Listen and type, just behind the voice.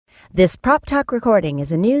This Prop Talk recording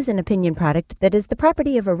is a news and opinion product that is the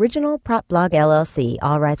property of Original Prop Blog LLC,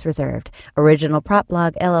 all rights reserved. Original Prop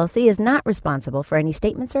Blog LLC is not responsible for any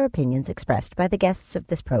statements or opinions expressed by the guests of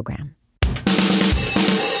this program.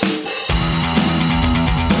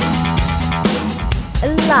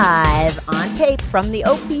 Live on tape from the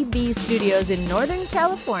OPB studios in Northern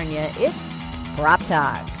California, it's Prop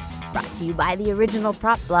Talk. Brought to you by the Original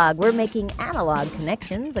Prop Blog. We're making analog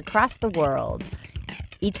connections across the world.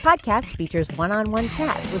 Each podcast features one-on-one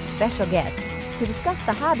chats with special guests to discuss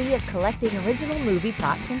the hobby of collecting original movie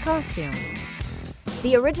props and costumes.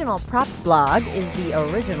 The Original Prop Blog is the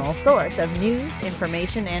original source of news,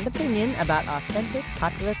 information, and opinion about authentic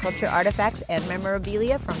popular culture artifacts and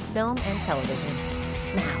memorabilia from film and television.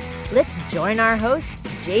 Now, let's join our host,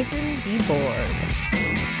 Jason DeBoard.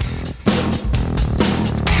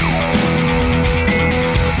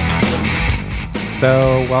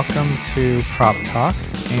 So, welcome to Prop Talk,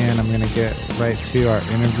 and I'm going to get right to our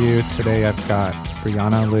interview. Today I've got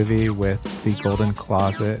Brianna Livy with The Golden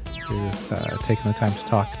Closet, who's taken the time to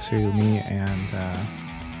talk to me and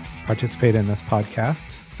participate in this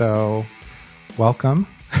podcast. So, welcome.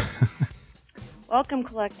 Welcome,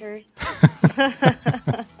 collectors.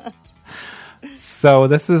 So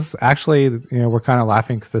this is actually, we're kind of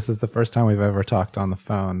laughing because this is the first time we've ever talked on the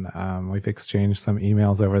phone. We've exchanged some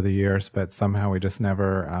emails over the years, but somehow we just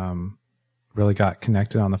never really got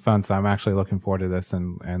connected on the phone. So I'm actually looking forward to this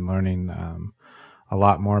and learning a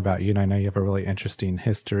lot more about you. And I know you have a really interesting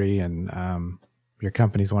history, and your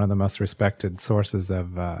company is one of the most respected sources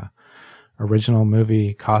of original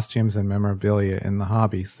movie costumes and memorabilia in the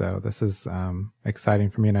hobby. So this is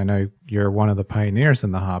exciting for me, and I know you're one of the pioneers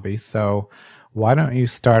in the hobby. So why don't you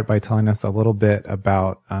start by telling us a little bit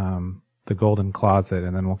about the Golden Closet,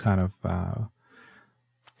 and then we'll kind of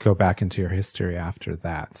go back into your history after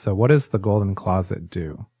that. So what does the Golden Closet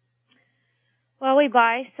do? Well, we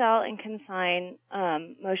buy, sell, and consign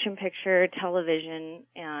motion picture, television,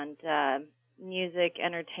 and music,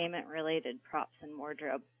 entertainment-related props and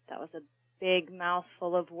wardrobe. That was a big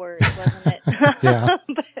mouthful of words, wasn't it? Yeah.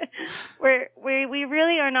 But we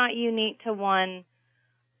really are not unique to one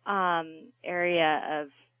area of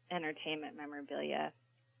entertainment memorabilia.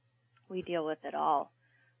 We deal with it all.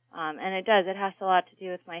 And it has a lot to do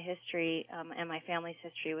with my history and my family's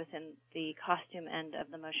history within the costume end of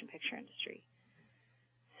the motion picture industry.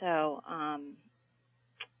 So,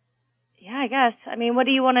 yeah, I guess. I mean, what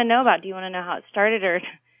do you want to know about? Do you want to know how it started, or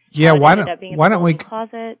yeah, why don't we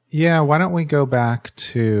closet? Yeah, why don't we go back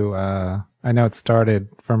to I know it started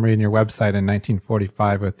from reading your website in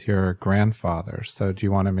 1945 with your grandfather. So do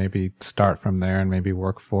you want to maybe start from there and maybe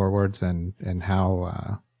work forwards and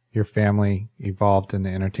how your family evolved in the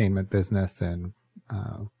entertainment business and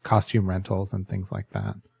costume rentals and things like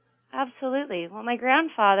that? Absolutely. Well, my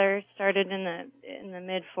grandfather started in the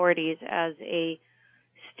mid-40s as a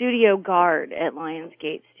studio guard at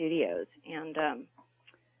Lionsgate Studios, and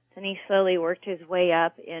then he slowly worked his way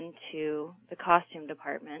up into the costume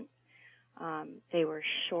department. They were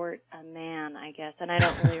short a man, I guess, and I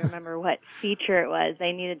don't really remember what feature it was.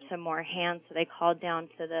 They needed some more hands, so they called down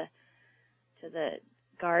to the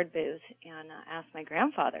guard booth and asked my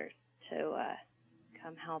grandfather to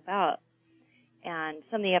come help out. And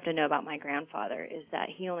something you have to know about my grandfather is that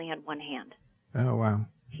he only had one hand. Oh, wow.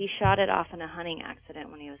 He shot it off in a hunting accident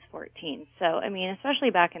when he was 14. So, I mean, especially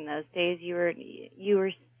back in those days, you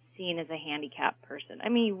were seen as a handicapped person. I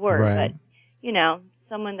mean, you were, right. But,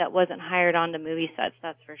 someone that wasn't hired onto movie sets,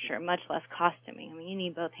 that's for sure, much less costuming. I mean, you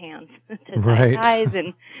need both hands to tie ties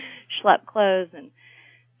and schlep clothes. And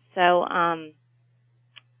so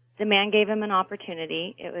the man gave him an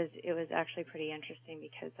opportunity. It was actually pretty interesting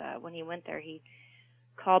because when he went there, he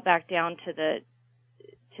called back down to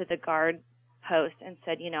the guard post and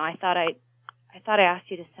said, I thought I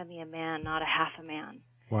asked you to send me a man, not a half a man.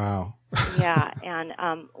 Wow. Yeah, and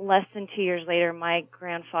less than 2 years later, my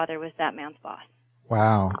grandfather was that man's boss.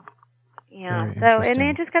 Wow. Yeah. So, and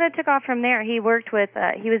it just kind of took off from there. He worked with,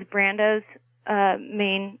 he was Brando's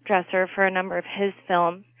main dresser for a number of his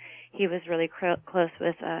films. He was really close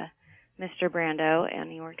with Mr. Brando, and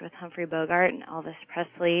he worked with Humphrey Bogart and Elvis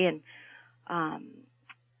Presley. And, I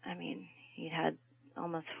mean, he had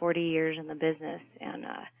almost 40 years in the business. And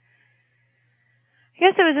I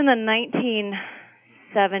guess it was in the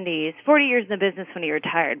 1970s, 40 years in the business when he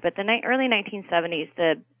retired, but the early 1970s,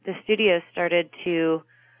 the studio started to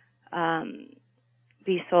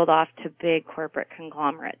be sold off to big corporate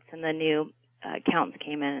conglomerates, and the new accountants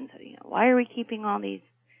came in and said, why are we keeping all these,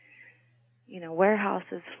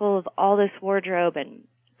 warehouses full of all this wardrobe and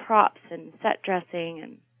props and set dressing?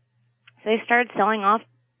 And so they started selling off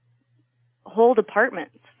whole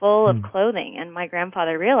departments full of clothing. And my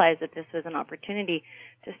grandfather realized that this was an opportunity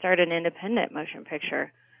to start an independent motion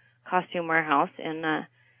picture costume warehouse, and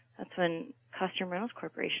that's when Costume Rentals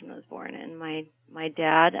Corporation was born. And my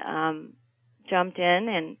dad jumped in,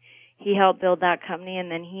 and he helped build that company,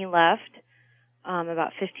 and then he left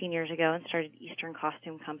about 15 years ago and started Eastern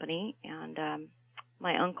Costume Company. And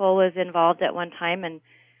my uncle was involved at one time and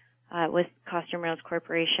with Costume Rentals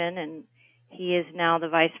Corporation, and he is now the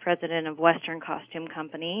vice president of Western Costume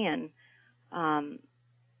Company. And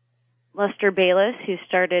Lester Bayless, who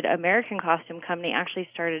started American Costume Company, actually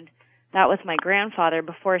started that with my grandfather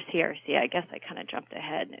before CRC. I guess I kind of jumped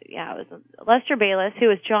ahead. Yeah, it was Lester Bayless, who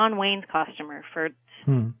was John Wayne's costumer for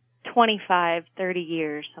 25, 30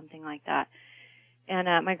 years, something like that.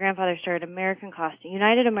 And my grandfather started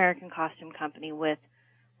United American Costume Company with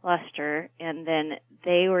Lester, and then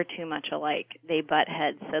they were too much alike. They butt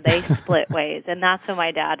heads, so they split ways. And that's when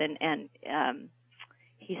my dad and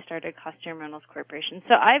he started Costume Rentals Corporation.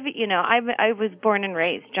 So I was born and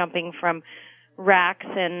raised jumping from racks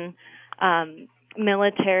and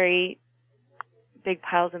military, big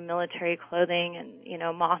piles of military clothing,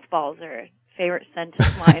 and mothballs are a favorite scent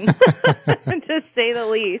of mine, to say the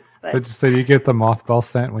least. But, so do you get the mothball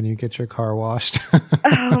scent when you get your car washed?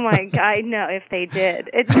 Oh my God, no! If they did,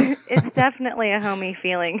 it's definitely a homey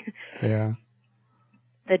feeling. Yeah.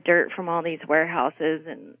 The dirt from all these warehouses,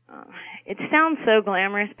 and it sounds so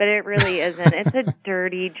glamorous, but it really isn't. It's a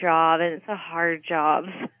dirty job, and it's a hard job.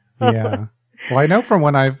 Yeah. Well, I know from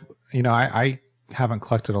when I haven't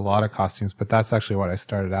collected a lot of costumes, but that's actually what I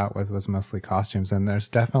started out with, was mostly costumes. And there's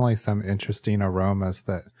definitely some interesting aromas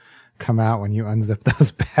that come out when you unzip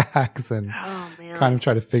those bags and kind of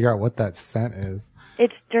try to figure out what that scent is.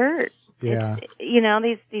 It's dirt. Yeah.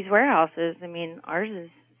 It's, these warehouses, I mean, ours is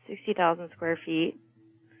 60,000 square feet,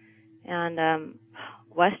 and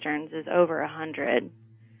Western's is over 100.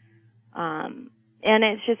 And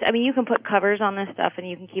it's just, I mean, you can put covers on this stuff and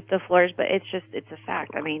you can keep the floors, but it's a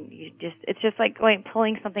fact. I mean, it's just like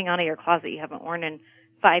pulling something out of your closet you haven't worn in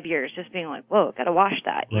 5 years, just being like, whoa, gotta wash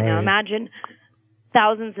that. You know, imagine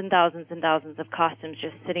thousands and thousands and thousands of costumes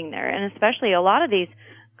just sitting there. And especially a lot of these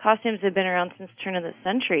costumes have been around since the turn of the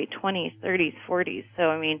century, 20s, 30s, 40s. So,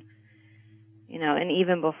 I mean, and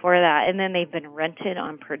even before that. And then they've been rented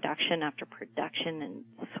on production after production and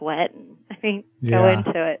sweat and, go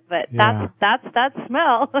into it. But that's that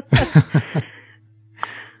smell. So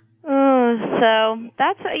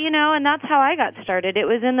that's, and that's how I got started. It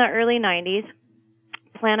was in the early 90s.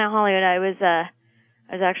 Planet Hollywood, I was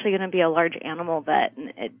actually going to be a large animal vet,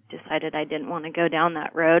 and it decided I didn't want to go down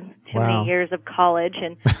that road. Too many years of college,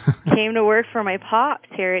 and came to work for my pops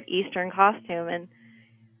here at Eastern Costume. And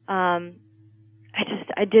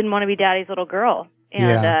I didn't want to be Daddy's little girl.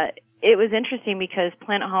 And it was interesting because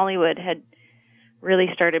Planet Hollywood had really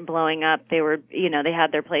started blowing up. They were, they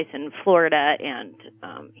had their place in Florida and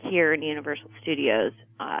here in Universal Studios.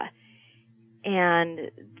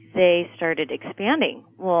 And they started expanding.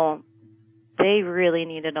 Well, they really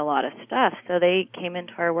needed a lot of stuff. So they came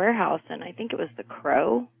into our warehouse, and I think it was the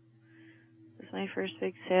Crow. It was my first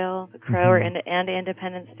big sale, the Crow, and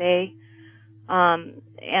Independence Day.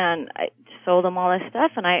 And I sold them all this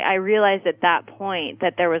stuff, and I realized at that point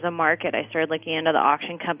that there was a market. I started looking into the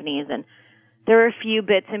auction companies, and there were a few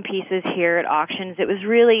bits and pieces here at auctions. It was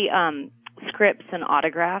really scripts and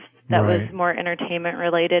autographs that was more entertainment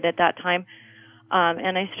related at that time.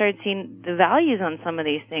 And I started seeing the values on some of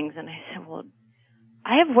these things, and I said, well,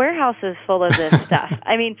 I have warehouses full of this stuff.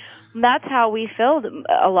 I mean, that's how we filled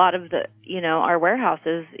a lot of the, our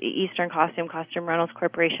warehouses, Eastern Costume, Costume Rentals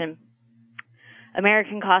Corporation,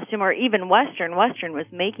 American Costume, or even Western. Western was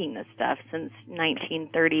making this stuff since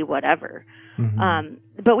 1930, whatever.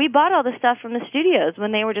 But we bought all the stuff from the studios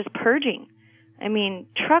when they were just purging. I mean,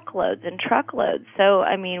 truckloads and truckloads. So,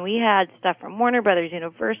 I mean, we had stuff from Warner Brothers,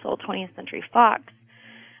 Universal, 20th Century Fox.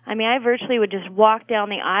 I mean, I virtually would just walk down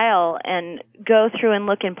the aisle and go through and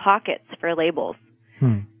look in pockets for labels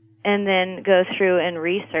and then go through and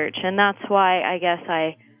research. And that's why I guess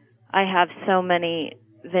I have so many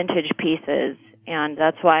vintage pieces, and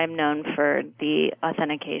that's why I'm known for the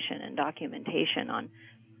authentication and documentation on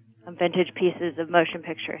vintage pieces of motion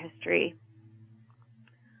picture history.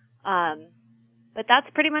 But that's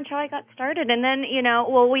pretty much how I got started. And then,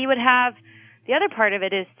 we would have, the other part of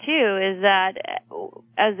it is that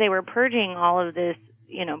as they were purging all of this,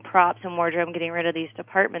 props and wardrobe and getting rid of these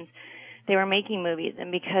departments, they were making movies.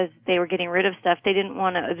 And because they were getting rid of stuff, they didn't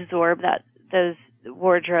want to absorb those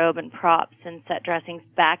wardrobe and props and set dressings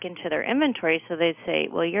back into their inventory. So they'd say,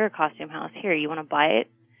 well, you're a costume house. Here, you want to buy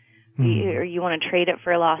it? Or you want to trade it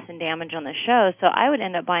for loss and damage on the show? So I would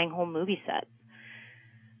end up buying whole movie sets.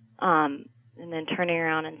 and then turning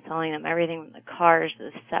around and selling them everything from the cars to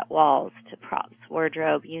the set walls to props,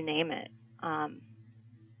 wardrobe, you name it.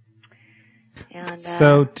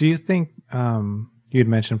 So do you think, you had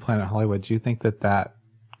mentioned Planet Hollywood, do you think that that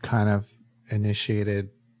kind of initiated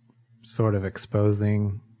sort of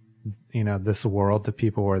exposing, this world to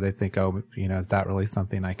people where they think, oh, is that really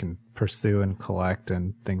something I can pursue and collect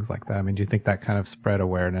and things like that? I mean, do you think that kind of spread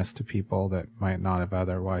awareness to people that might not have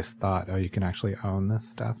otherwise thought, oh, you can actually own this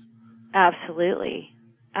stuff? Absolutely.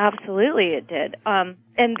 Absolutely it did.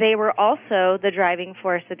 And they were also the driving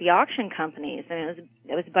force at the auction companies. And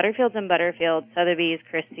it was Butterfields and Butterfield, Sotheby's,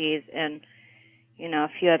 Christie's, and, a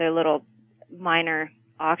few other little minor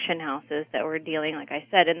auction houses that were dealing, like I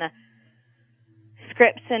said, in the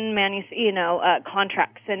scripts and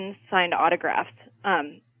contracts and signed autographs.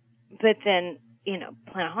 But then,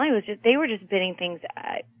 Planet Hollywood they were just bidding things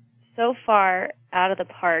so far out of the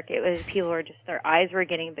park. It was people were just, their eyes were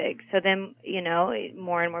getting big. So then,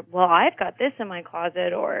 more and more, well, I've got this in my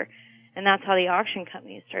closet, and that's how the auction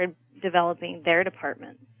companies started developing their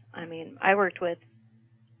departments. I mean, I worked with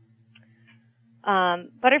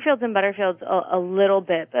Butterfields and Butterfields a little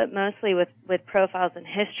bit, but mostly with profiles and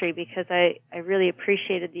history, because I really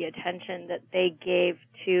appreciated the attention that they gave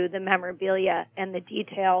to the memorabilia and the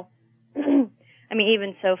detail. I mean,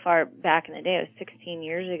 even so far back in the day, it was 16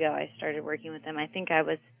 years ago I started working with them. I think I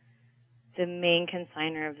was the main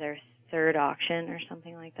consignor of their third auction or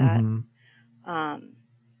something like that. Mm-hmm.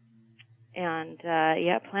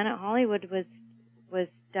 Planet Hollywood was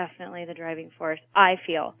definitely the driving force, I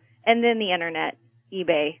feel. And then the internet,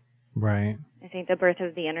 eBay. Right. I think the birth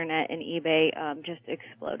of the internet and eBay just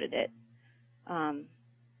exploded it. Yeah,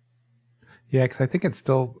 because I think it's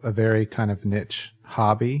still a very kind of niche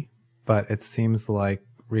hobby, but it seems like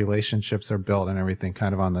relationships are built and everything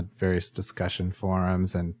kind of on the various discussion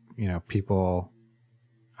forums and, people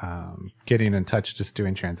getting in touch, just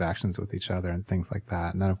doing transactions with each other and things like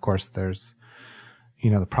that. And then, of course, there's,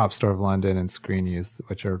 the Prop Store of London and Screen Use,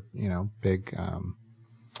 which are, big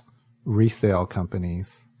resale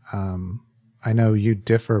companies. I know you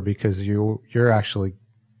differ because you're actually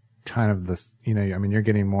kind of this, you're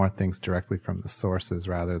getting more things directly from the sources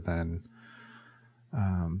rather than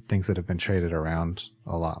things that have been traded around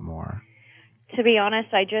a lot more. To be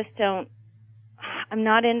honest, I'm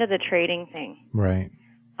not into the trading thing. Right.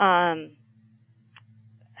 I've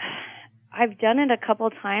done it a couple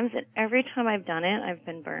times, and every time I've done it, I've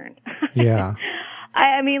been burned. Yeah.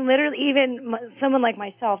 I mean, literally, even someone like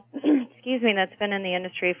myself, excuse me, that's been in the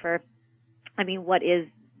industry for, what is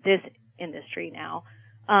this industry now?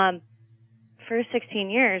 For 16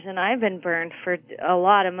 years, and I've been burned for a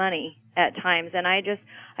lot of money at times. And I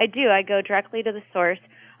go directly to the source.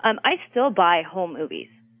 I still buy whole movies.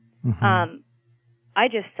 Mm-hmm. I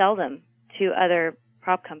just sell them to other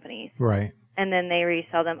prop companies. Right. And then they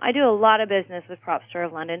resell them. I do a lot of business with Prop Store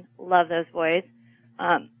of London. Love those boys.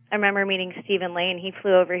 I remember meeting Stephen Lane. He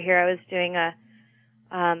flew over here. I was doing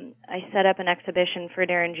I set up an exhibition for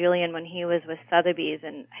Darren Julian when he was with Sotheby's,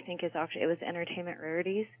 and I think it was Entertainment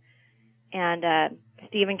Rarities. And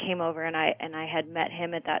Stephen came over, and I had met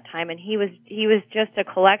him at that time, and he was just a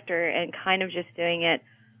collector and kind of just doing it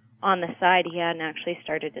on the side. He hadn't actually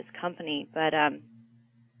started his company, but I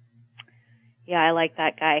like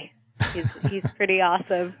that guy. He's pretty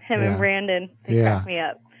awesome. Him and Brandon, they crack me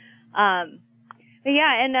up. And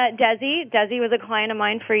Desi was a client of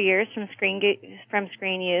mine for years from Screen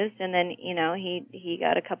Used, and then he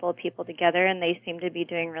got a couple of people together, and they seem to be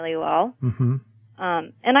doing really well. Mm-hmm.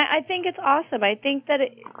 And I think it's awesome. I think that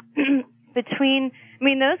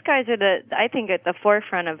those guys are I think at the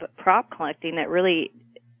forefront of prop collecting that really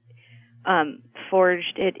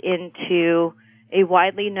forged it into a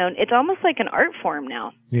widely known. It's almost like an art form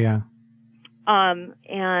now. Yeah.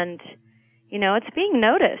 And it's being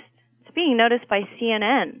noticed. It's being noticed by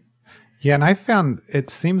CNN. Yeah, and I found it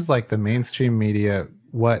seems like the mainstream media,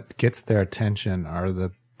 what gets their attention are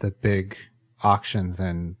the big auctions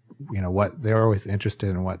and what they're always interested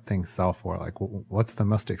in, what things sell for, like what's the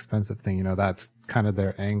most expensive thing, that's kind of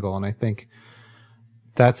their angle. And I think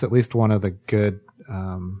that's at least one of the good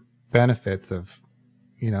benefits of,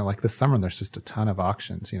 like this summer, there's just a ton of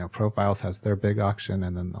auctions. Profiles has their big auction,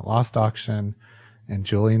 and then the Lost auction, and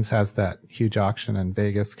Julian's has that huge auction in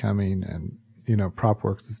Vegas coming, and,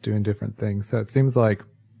 PropWorks is doing different things. So it seems like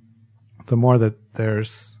the more that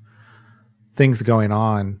there's things going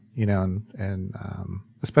on, and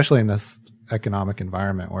especially in this economic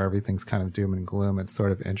environment where everything's kind of doom and gloom, it's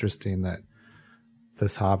sort of interesting that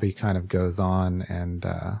this hobby kind of goes on, and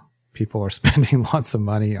people are spending lots of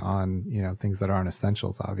money on, things that aren't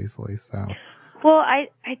essentials, obviously. So, well, I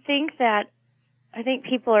think that I think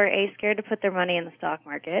people are scared to put their money in the stock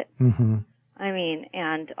market. Mm-hmm. I mean,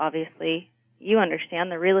 and obviously you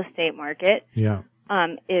understand the real estate market. Yeah.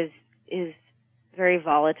 Is very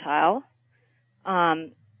volatile.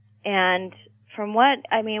 And from what,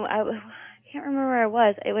 I mean, I can't remember where I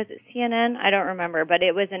was. It was at CNN? I don't remember, but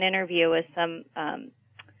it was an interview with some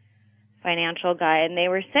financial guy, and they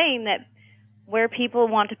were saying that where people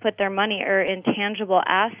want to put their money are in tangible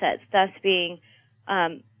assets, thus being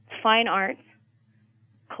fine arts,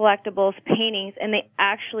 collectibles, paintings, and they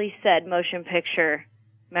actually said motion picture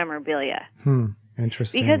memorabilia.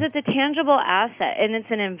 Interesting. Because it's a tangible asset and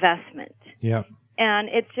it's an investment. Yep. And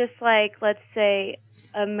it's just like, let's say,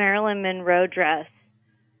 a Marilyn Monroe dress,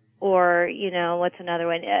 or, you know, what's another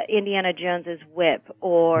one? Indiana Jones's whip,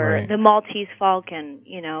 or Right. the Maltese Falcon,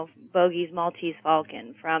 you know, Bogey's Maltese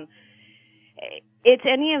Falcon. It's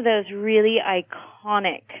any of those really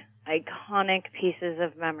iconic pieces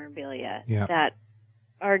of memorabilia Yep. that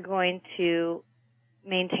are going to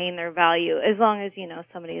maintain their value, as long as, you know,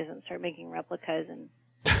 somebody doesn't start making replicas and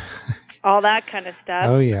all that kind of stuff.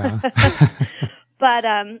 Oh, yeah. But,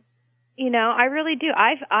 you know, I really do.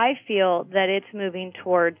 I feel that it's moving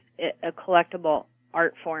towards a collectible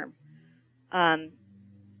art form. And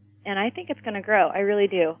I think it's going to grow. I really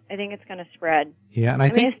do. I think it's going to spread. Yeah, and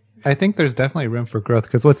I think there's definitely room for growth,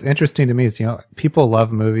 because what's interesting to me is, you know, people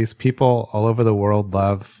love movies. People all over the world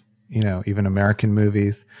love, you know, even American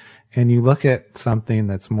movies. And you look at something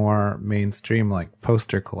that's more mainstream, like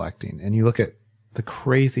poster collecting, and you look at the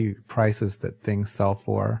crazy prices that things sell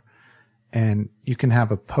for. And you can have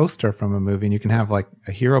a poster from a movie, and you can have like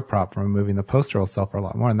a hero prop from a movie, and the poster will sell for a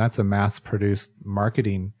lot more. And that's a mass-produced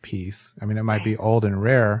marketing piece. I mean, it might be old and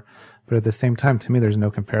rare, but at the same time, to me, there's no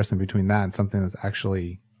comparison between that and something that's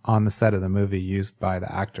actually on the set of the movie used by the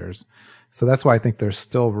actors. So that's why I think there's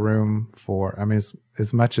still room for, I mean,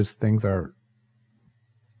 as much as things are,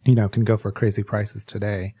 you know, can go for crazy prices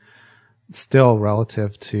today, still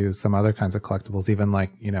relative to some other kinds of collectibles, even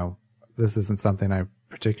like, you know, this isn't something I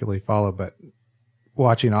particularly follow, but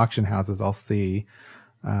watching auction houses, I'll see,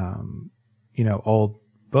 you know, old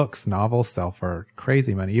books, novels sell for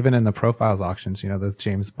crazy money. Even in the profiles auctions, you know, those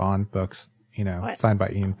James Bond books, you know, signed by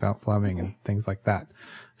Ian Fleming and things like that.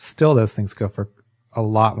 Still, those things go for a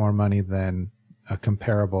lot more money than a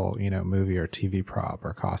comparable, you know, movie or TV prop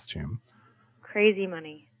or costume. Crazy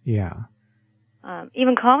money. Yeah.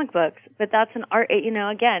 Even comic books, but that's an art. You know,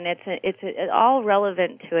 again, it's all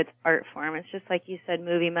relevant to its art form. It's just like you said,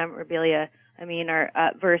 movie memorabilia. I mean, or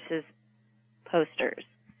versus posters.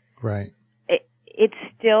 Right. It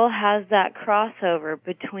still has that crossover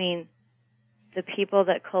between the people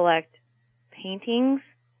that collect paintings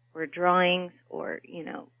or drawings, or, you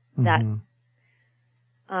know, that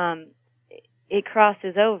it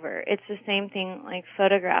crosses over. It's the same thing like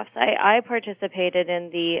photographs. I participated in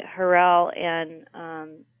the Harrell and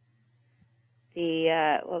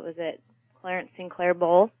what was it, Clarence Sinclair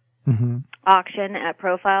Bowl auction at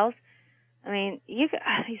Profiles. I mean, these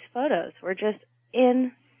photos were just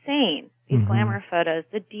insane. These glamour photos,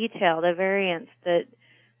 the detail, the variants, the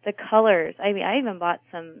colors. I mean, I even bought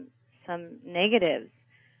some negatives.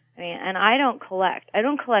 I mean, and I don't collect. I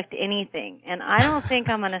don't collect anything, and I don't think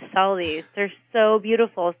I'm going to sell these. They're so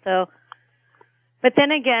beautiful. So, but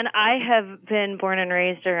then again, I have been born and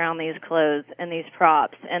raised around these clothes and these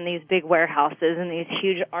props and these big warehouses and these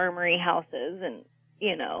huge armory houses, and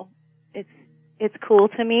you know, it's cool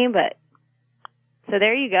to me. But so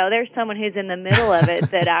there you go. There's someone who's in the middle of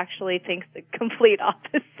it that actually thinks the complete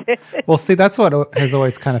opposite. Well, see, that's what has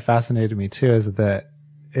always kind of fascinated me too, is that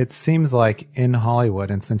it seems like in Hollywood,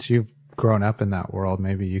 and since you've grown up in that world,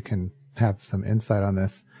 maybe you can have some insight on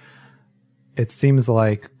this. It seems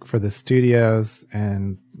like for the studios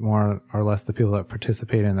and more or less the people that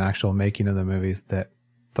participate in the actual making of the movies, that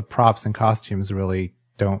the props and costumes really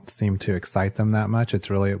don't seem to excite them that much. It's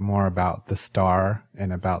really more about the star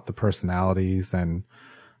and about the personalities, and,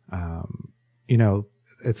 you know,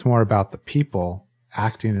 it's more about the people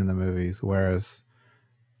acting in the movies, whereas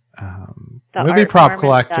movie prop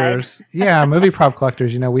collectors, movie prop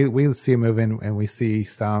collectors, you know, we see a movie and we see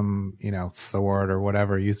some, you know, sword or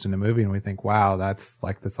whatever used in a movie, and we think, wow, that's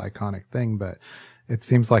like this iconic thing, but it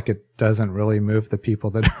seems like it doesn't really move the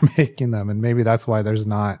people that are making them. And maybe that's why there's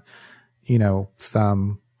not, you know,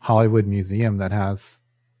 some Hollywood museum that has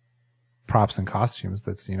props and costumes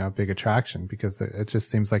that's, you know, a big attraction, because it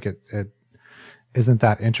just seems like it isn't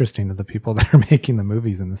that interesting to the people that are making the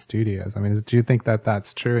movies in the studios. I mean, do you think that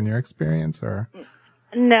that's true in your experience, or?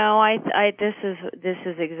 No, this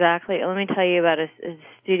is exactly. Let me tell you about a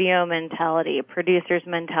studio mentality, a producer's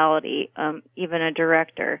mentality, even a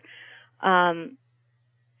director.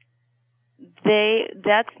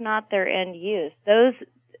 that's not their end use. Those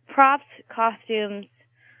props, costumes,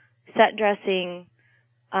 set dressing,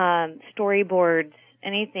 storyboards,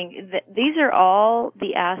 anything, these are all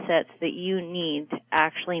the assets that you need to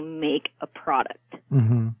actually make a product.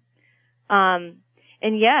 Mm-hmm.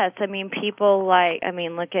 And yes, I mean, people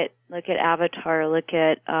look at Avatar, look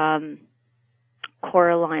at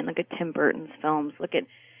Coraline, look at Tim Burton's films,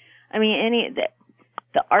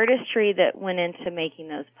 the artistry that went into making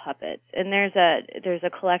those puppets. And there's a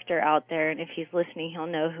collector out there, and if he's listening, he'll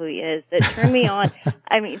know who he is, that turned me on.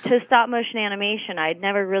 To stop motion animation, I'd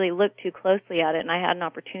never really looked too closely at it, and I had an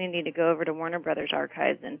opportunity to go over to Warner Brothers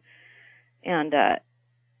archives and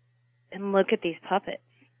look at these puppets.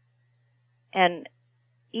 And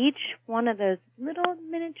each one of those little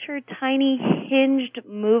miniature, tiny, hinged,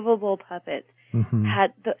 movable puppets mm-hmm.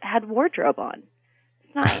 had wardrobe on.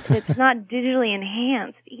 It's not digitally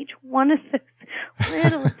enhanced. Each one of those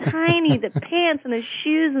little tiny, the pants and the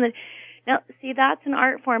shoes now see, that's an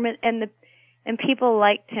art form, and people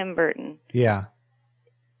like Tim Burton. Yeah.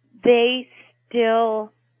 They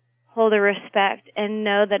still hold a respect and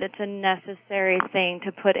know that it's a necessary thing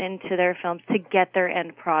to put into their films to get their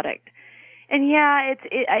end product. And yeah,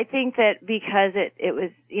 I think that because it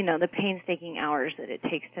was, the painstaking hours that it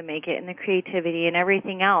takes to make it and the creativity and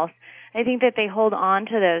everything else, I think that they hold on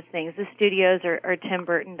to those things. The studios or Tim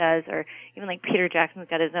Burton does, or even like Peter Jackson's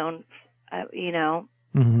got his own,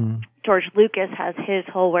 mm-hmm. George Lucas has his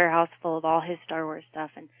whole warehouse full of all his Star Wars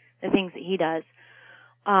stuff and the things that he does.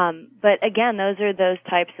 But again, those are those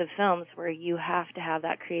types of films where you have to have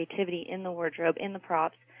that creativity in the wardrobe, in the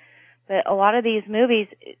props. But a lot of these movies,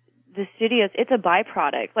 the studios, it's a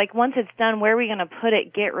byproduct. Like, once it's done, where are we going to put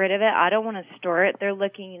it? Get rid of it? I don't want to store it. They're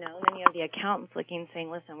looking, then you have the accountants looking, saying,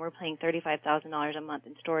 listen, we're paying $35,000 a month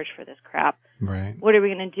in storage for this crap. Right. What are we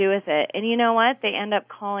going to do with it? And you know what? They end up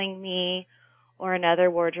calling me or another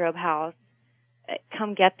wardrobe house,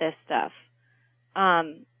 come get this stuff.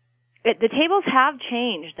 The tables have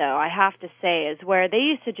changed, though, I have to say, is where they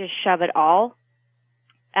used to just shove it all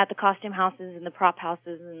at the costume houses and the prop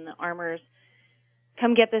houses and the armors.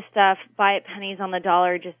 Come get this stuff, buy it pennies on the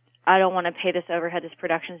dollar, I don't want to pay this overhead, this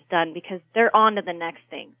production's done, because they're on to the next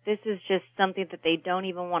thing. This is just something that they don't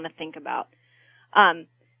even want to think about.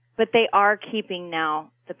 But they are keeping now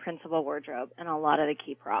the principal wardrobe and a lot of the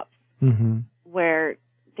key props, mm-hmm. where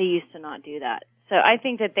they used to not do that. So I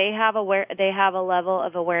think that they have a level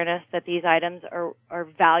of awareness that these items are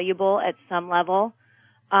valuable at some level.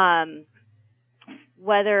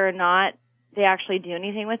 Whether or not they actually do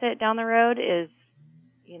anything with it down the road is,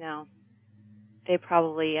 they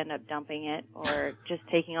probably end up dumping it or just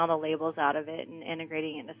taking all the labels out of it and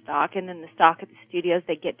integrating it into stock. And then the stock at the studios,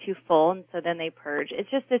 they get too full, and so then they purge. It's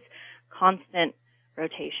just this constant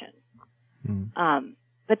rotation. Mm.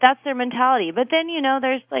 But that's their mentality. But then,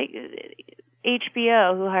 there's like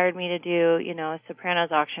HBO, who hired me to do, a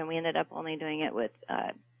Sopranos auction. We ended up only doing it with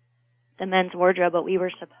the men's wardrobe, but we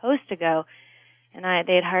were supposed to go, and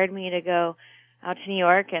they had hired me to go out to New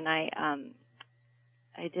York, and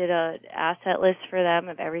I did a asset list for them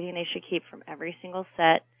of everything they should keep from every single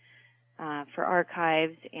set for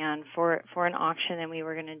archives and for an auction. And we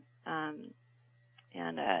were going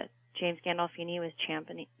to, James Gandolfini was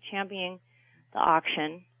championing the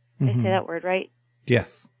auction. Did I say that word right?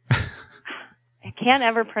 Yes. I can't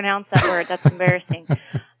ever pronounce that word. That's embarrassing.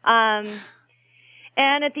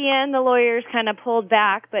 And at the end, the lawyers kind of pulled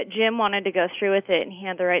back, but Jim wanted to go through with it, and he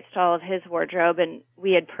had the rights to all of his wardrobe, and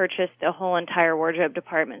we had purchased a whole entire wardrobe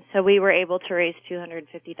department. So we were able to raise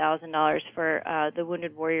 $250,000 for the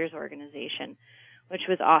Wounded Warriors organization, which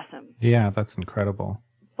was awesome. Yeah, that's incredible.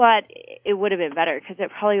 But it would have been better, because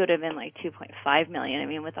it probably would have been like $2.5 million. I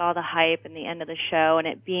mean, with all the hype and the end of the show and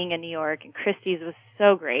it being in New York, and Christie's was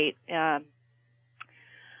so great.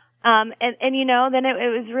 Then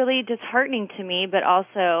it was really disheartening to me, but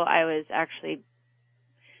also I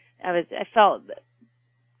felt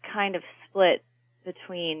kind of split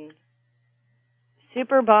between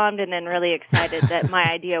super bummed and then really excited that my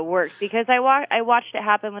idea worked, because I watched it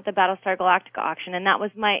happen with the Battlestar Galactica auction, and that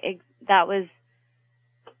was my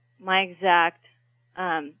exact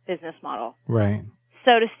business model. Right.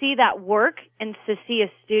 So to see that work and to see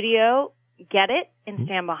a studio get it and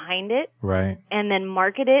stand behind it, right, and then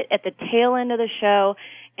market it at the tail end of the show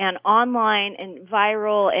and online and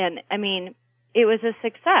viral, and I mean, it was a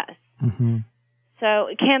success. Mm-hmm. So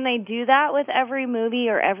can they do that with every movie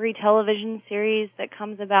or every television series that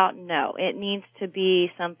comes about? No. It needs to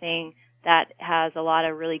be something that has a lot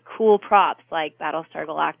of really cool props like Battlestar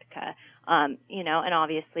Galactica, and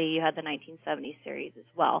obviously you had the 1970s series as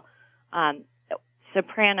well.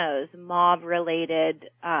 Sopranos, mob-related,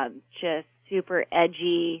 just super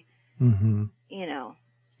edgy, Mm-hmm. you know.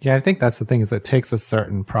 Yeah, I think that's the thing, is it takes a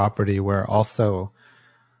certain property where also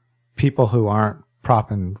people who aren't prop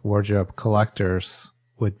and wardrobe collectors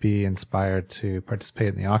would be inspired to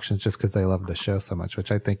participate in the auctions just because they love the show so much,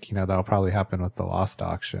 which I think, that'll probably happen with the Lost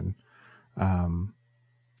auction.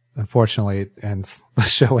 Unfortunately, the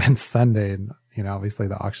show ends Sunday, and, obviously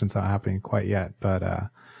the auction's not happening quite yet, but, I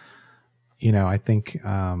think,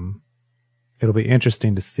 it'll be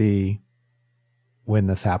interesting to see when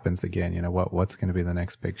this happens again, what's going to be the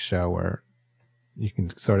next big show where you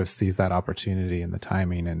can sort of seize that opportunity and the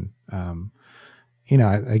timing. And,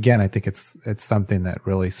 again, I think it's something that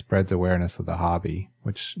really spreads awareness of the hobby,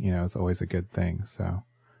 which, is always a good thing. So.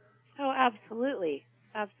 Oh, absolutely.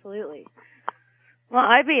 Absolutely. Well,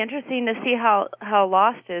 I'd be interesting to see how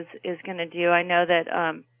Lost is going to do. I know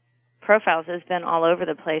that, Profiles has been all over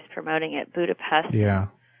the place promoting it, Budapest, yeah,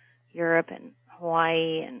 Europe and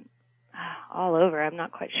Hawaii and all over. I'm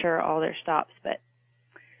not quite sure all their stops, but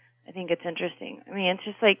I think it's interesting. I mean, it's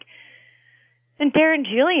just like, and Darren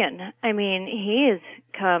Julian, I mean, he has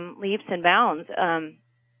come leaps and bounds.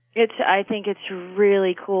 I think it's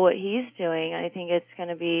really cool what he's doing. I think it's going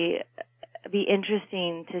to be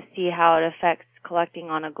interesting to see how it affects collecting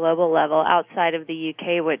on a global level outside of the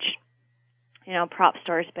UK, which,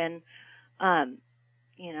 PropStore's been,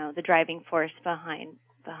 the driving force behind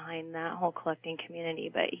that whole collecting community.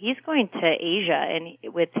 But he's going to Asia and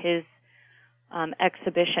with his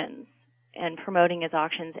exhibitions and promoting his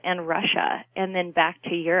auctions, and Russia, and then back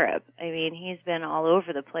to Europe. I mean, he's been all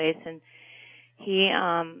over the place, and he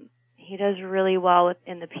does really well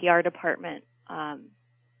in the PR department,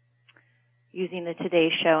 using the Today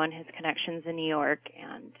Show and his connections in New York,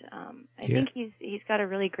 and I think he's got a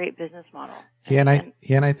really great business model. Yeah,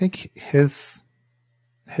 and I think his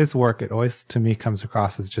work, it always to me comes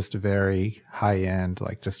across as just very high end,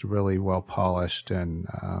 like just really well polished and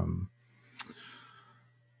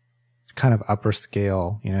kind of upper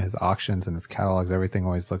scale. His auctions and his catalogs, everything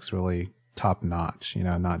always looks really top notch.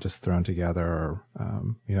 Not just thrown together, or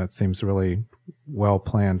it seems really well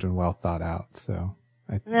planned and well thought out. So.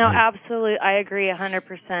 Absolutely, I agree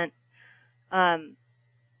 100%.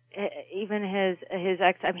 Even his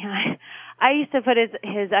I used to put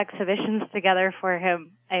his exhibitions together for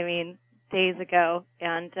him. I mean, days ago,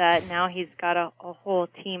 and now he's got a whole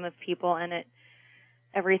team of people in it.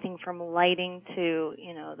 Everything from lighting to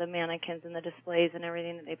the mannequins and the displays and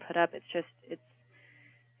everything that they put up. It's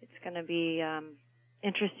going to be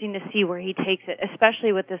interesting to see where he takes it,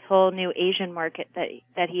 especially with this whole new Asian market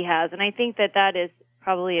that he has. And I think that is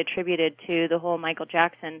probably attributed to the whole Michael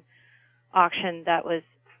Jackson auction that was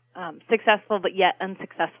successful but yet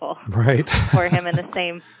unsuccessful, right? For him in the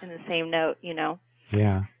same note,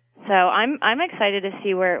 Yeah. So I'm excited to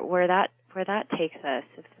see where that takes us.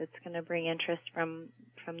 If it's going to bring interest from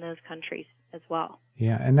those countries as well.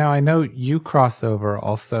 Yeah, and now I know you cross over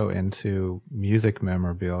also into music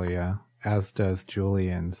memorabilia, as does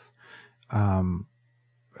Julian's.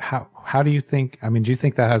 How do you think? I mean, do you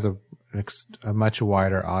think that has a much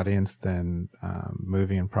wider audience than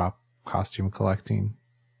movie and prop costume collecting?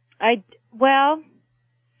 Well,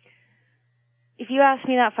 if you asked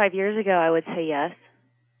me that 5 years ago, I would say yes,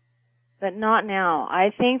 but not now.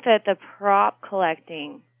 I think that the prop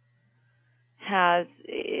collecting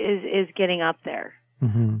is getting up there.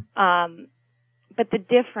 Mm-hmm. But the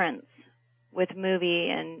difference with movie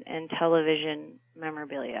and television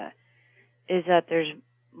memorabilia is that there's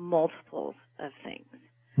multiples of things.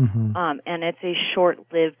 Mm-hmm. And it's a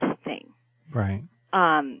short-lived thing. Right.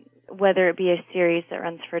 Whether it be a series that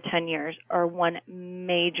runs for 10 years or one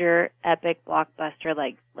major epic blockbuster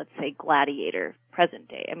like, let's say, Gladiator, present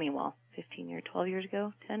day. I mean, 15 years, 12 years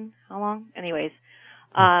ago, 10, how long? Anyways.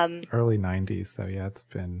 Early 90s, so yeah, it's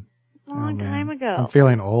been a long time ago. I'm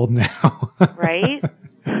feeling old now. Right?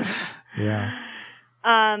 Yeah.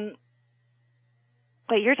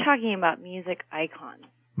 But you're talking about music icons.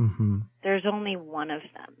 Mm-hmm. There's only one of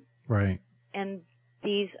them. Right. And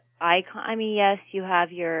these icons, I mean, yes, you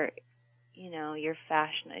have your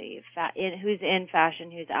fashion, who's in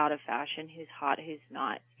fashion, who's out of fashion, who's hot, who's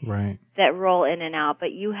not. Right. That roll in and out.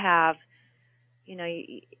 But you have,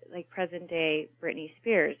 like present day Britney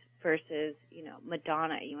Spears versus,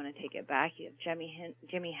 Madonna. You want to take it back. You have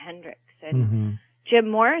Jimi Hendrix and mm-hmm. Jim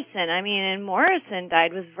Morrison. I mean, and Morrison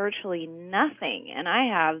died with virtually nothing. And I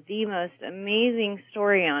have the most amazing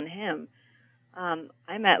story on him.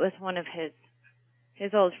 I met with one of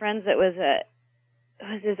his old friends that was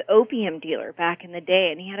his opium dealer back in the day,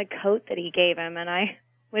 and he had a coat that he gave him, and I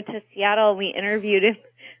went to Seattle and we interviewed him,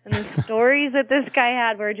 and the stories that this guy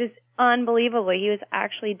had were just unbelievable. He was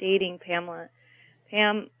actually dating Pam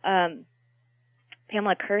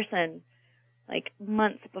Pamela Curson, like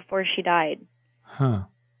months before she died. Huh.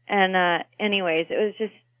 And anyways,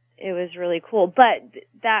 it was really cool. But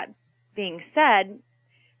that being said,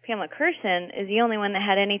 Pamela Curson is the only one that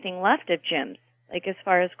had anything left of Jim's. Like as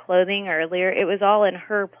far as clothing or lyric, it was all in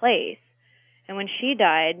her place. And when she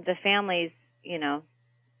died, the families, you know,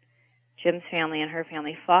 Jim's family and her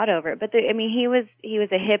family fought over it. But I mean, he was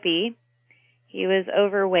a hippie. He was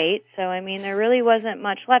overweight, so I mean, there really wasn't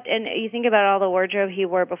much left. And you think about all the wardrobe he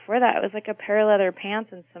wore before that; it was like a pair of leather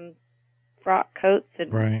pants and some frock coats.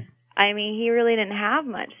 And right. I mean, he really didn't have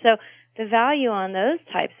much. So the value on those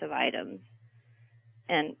types of items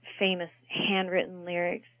and famous handwritten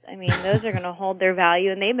lyrics, I mean, those are going to hold their value,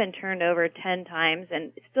 and they've been turned over 10 times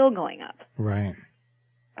and still going up. Right.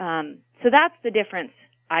 So that's the difference,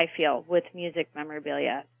 I feel, with music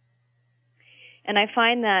memorabilia. And I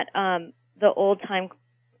find that the old-time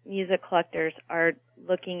music collectors are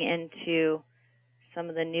looking into some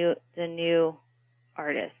of the new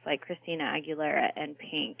artists, like Christina Aguilera and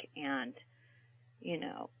Pink and, you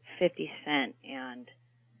know, 50 Cent and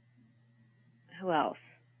who else?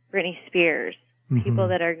 Britney Spears. Mm-hmm. People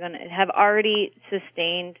that are going to have already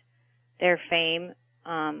sustained their fame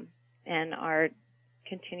and are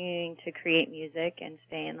continuing to create music and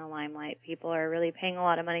stay in the limelight. People are really paying a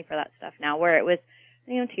lot of money for that stuff now, where it was,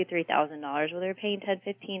 you know, $2,000-$3,000. Well, they're paying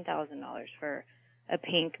 $10,000-$15,000 for a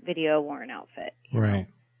Pink video worn outfit. Right.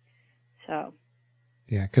 So.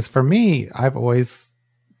 Yeah, because for me, I've always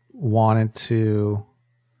wanted to.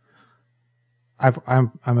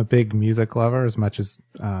 I'm a big music lover as much as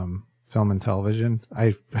film and television.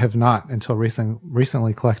 I have not until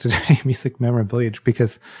recently collected any music memorabilia,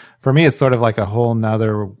 because for me it's sort of like a whole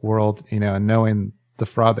nother world, you know, and knowing the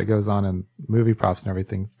fraud that goes on in movie props and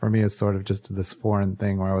everything, for me is sort of just this foreign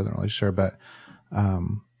thing where I wasn't really sure. But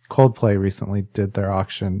Coldplay recently did their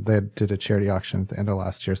auction. They did a charity auction at the end of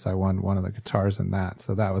last year, so I won one of the guitars in that.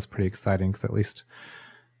 So that was pretty exciting, because at least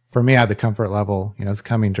for me, I had the comfort level, you know, it's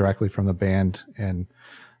coming directly from the band. And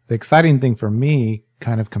the exciting thing for me,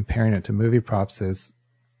 kind of comparing it to movie props, is,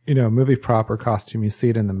 you know, movie prop or costume, you see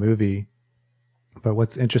it in the movie. But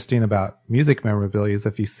what's interesting about music memorabilia is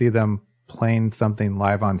if you see them playing something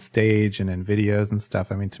live on stage and in videos and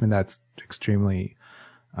stuff, I mean, to me, that's extremely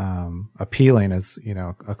appealing as, you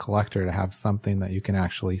know, a collector, to have something that you can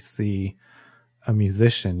actually see a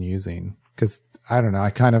musician using. Because I don't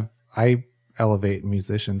know, I elevate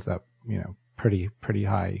musicians up, you know, pretty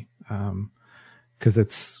high,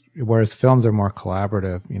 because whereas films are more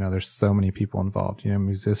collaborative, you know, there's so many people involved, you know,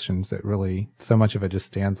 musicians that really, so much of it just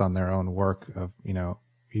stands on their own work of, you know,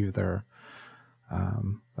 either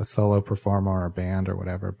a solo performer or a band or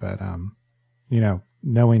whatever. But you know,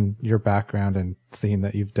 knowing your background and seeing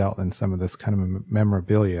that you've dealt in some of this kind of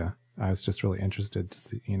memorabilia, I was just really interested to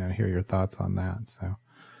see, you know, hear your thoughts on that. So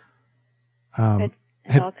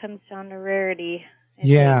it all comes down to rarity. I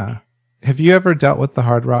think. Have you ever dealt with the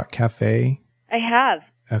Hard Rock Cafe? I have.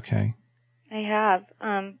 Okay. I have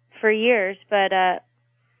for years, but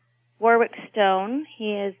Warwick Stone,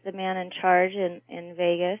 he is the man in charge in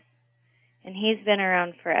Vegas, and he's been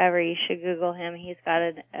around forever. You should Google him. He's got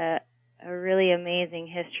a really amazing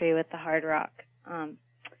history with the Hard Rock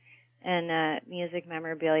and music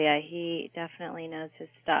memorabilia. He definitely knows his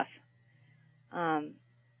stuff.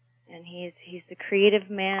 And he's the creative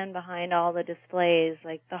man behind all the displays,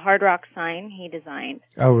 like the Hard Rock sign he designed.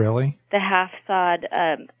 Oh, really? The half-sod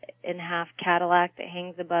and half Cadillac that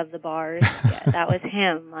hangs above the bars. Yeah, that was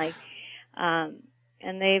him. Like,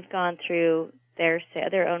 and they've gone through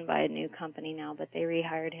they're owned by a new company now, but they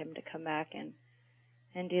rehired him to come back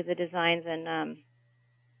and do the designs. And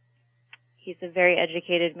he's a very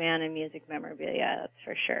educated man in music memorabilia, that's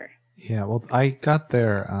for sure. Yeah, well, I got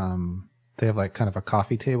their they have like kind of a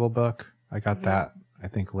coffee table book. I got that, I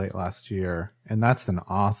think, late last year. And that's an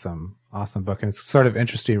awesome book. And it's sort of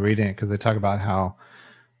interesting reading it, because they talk about how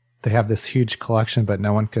they have this huge collection, but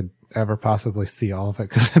no one could ever possibly see all of it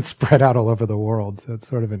because it's spread out all over the world. So it's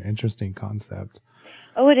sort of an interesting concept.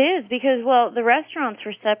 Oh, it is, because, well, the restaurants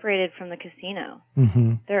were separated from the casino.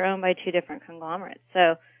 Mm-hmm. They're owned by two different conglomerates.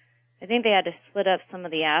 So I think they had to split up some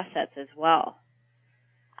of the assets as well.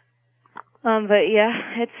 But yeah,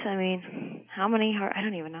 I mean, I don't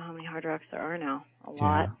even know how many Hard Rocks there are now. A lot.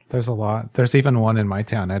 Yeah, there's a lot. There's even one in my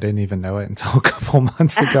town. I didn't even know it until a couple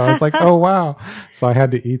months ago. I was like, oh, wow. So I had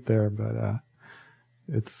to eat there, but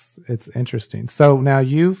it's interesting. So now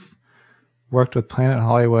you've worked with Planet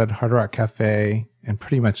Hollywood, Hard Rock Cafe, and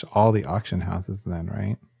pretty much all the auction houses then,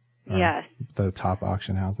 right? Or yes. The top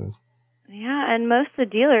auction houses. Yeah, and most of the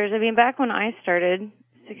dealers, I mean, back when I started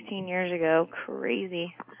 16 years ago,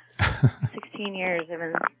 crazy. 16 years, I've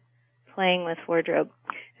been playing with wardrobe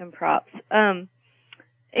and props. The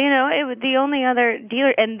only other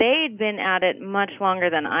dealer, and they'd been at it much longer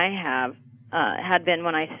than I had been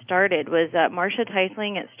when I started, was Marcia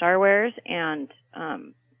Teisling at Starwares and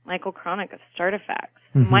Michael Cronick of Startifacts.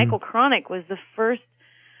 Mm-hmm. Michael Cronick was the first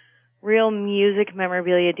real music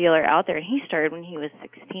memorabilia dealer out there, and he started when he was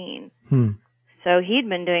 16. So he'd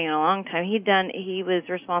been doing it a long time. He was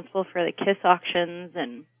responsible for the Kiss auctions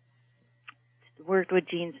and worked with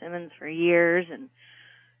Gene Simmons for years, and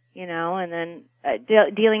and then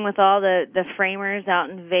dealing with all the framers out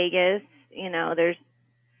in Vegas.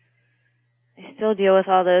 I still deal with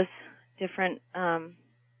all those different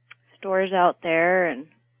stores out there, and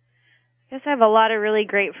I guess I have a lot of really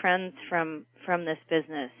great friends from this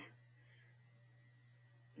business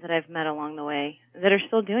that I've met along the way that are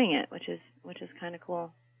still doing it, which is kind of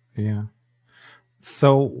cool. Yeah.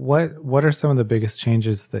 So what are some of the biggest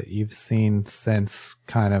changes that you've seen since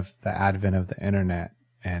kind of the advent of the internet,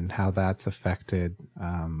 and how that's affected,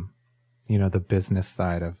 the business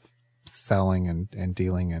side of selling and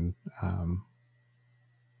dealing in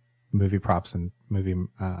movie props and movie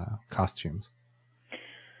costumes?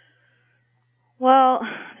 Well,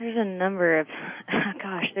 there's a number of,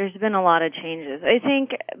 there's been a lot of changes. I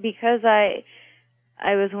think because I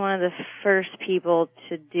was one of the first people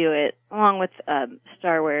to do it, along with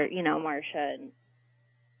Starware, Marcia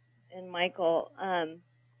and Michael.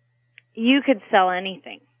 You could sell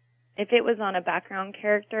anything. If it was on a background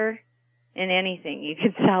character in anything, you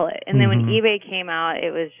could sell it. And then when eBay came out,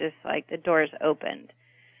 it was just like the doors opened.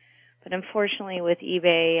 But unfortunately, with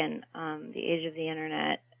eBay and the age of the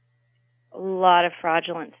internet, a lot of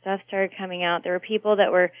fraudulent stuff started coming out. There were people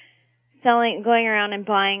that were going around and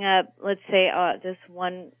buying up, let's say this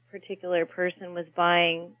one particular person was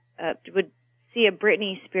would see a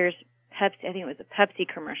Britney Spears Pepsi, I think it was a Pepsi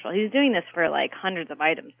commercial. He was doing this for like hundreds of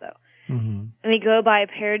items though. Mm-hmm. And he'd go buy a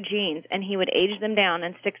pair of jeans and he would age them down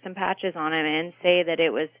and stick some patches on them and say that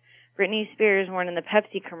it was Britney Spears worn in the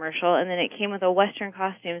Pepsi commercial, and then it came with a Western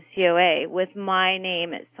Costumes COA with my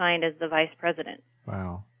name signed as the vice president.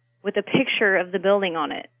 Wow. With a picture of the building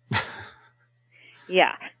on it.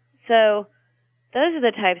 Yeah. So those are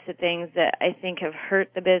the types of things that I think have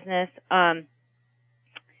hurt the business.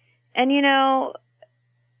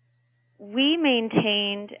 We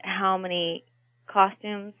maintained how many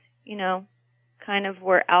costumes, kind of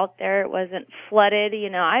were out there. It wasn't flooded.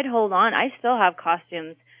 I'd hold on. I still have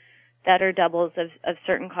costumes that are doubles of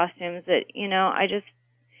certain costumes that, I just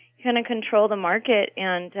kind of control the market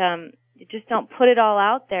and you just don't put it all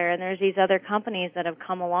out there. And there's these other companies that have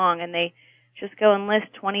come along and they just go and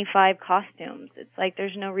list 25 costumes. It's like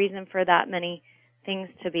there's no reason for that many things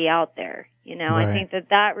to be out there. Right. I think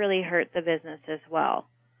that really hurt the business as well.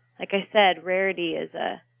 Like I said, rarity is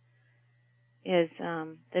the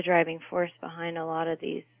driving force behind a lot of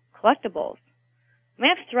these collectibles. I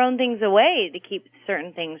mean, I've thrown things away to keep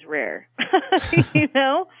certain things rare,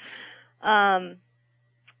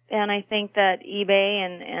 and I think that eBay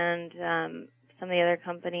and some of the other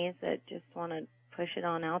companies that just want to push it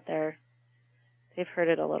on out there, they've hurt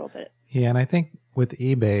it a little bit. Yeah, and I think with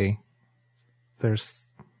eBay,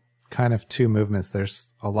 there's kind of two movements.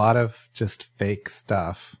 There's a lot of just fake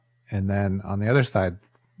stuff, and then on the other side,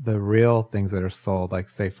 the real things that are sold, like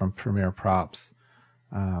say from Premier Props,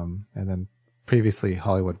 and then previously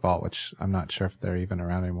Hollywood Vault, which I'm not sure if they're even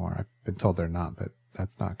around anymore. I've been told they're not, but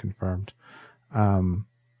that's not confirmed.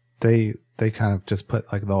 They kind of just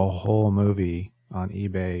put like the whole movie on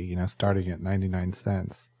eBay, starting at 99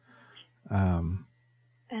 cents. And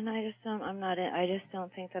I just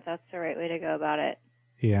don't think that that's the right way to go about it.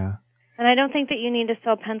 Yeah. And I don't think that you need to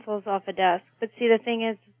sell pencils off a desk. But see, the thing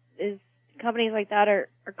is companies like that are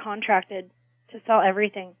contracted to sell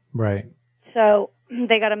everything. Right. So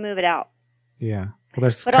they got to move it out. Yeah. Well,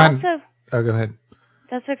 there's but also, oh, go ahead.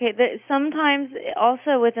 That's okay. Sometimes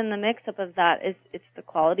also within the mix-up of that it's the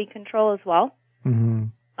quality control as well. Mm-hmm.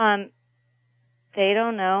 They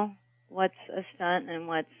don't know what's a stunt and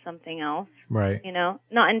what's something else. Right.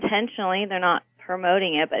 Not intentionally. They're not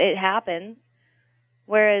promoting it, but it happens.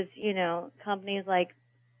 Whereas, companies like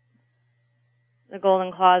the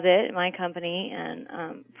Golden Closet, my company, and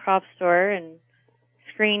Prop Store and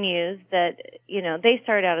Screen Use, that they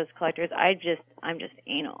started out as collectors. I'm just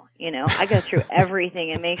anal. I go through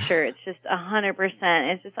everything and make sure it's just 100%.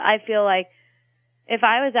 It's just I feel like if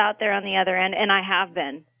I was out there on the other end, and I have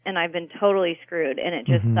been, and I've been totally screwed, and it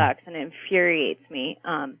just sucks and it infuriates me.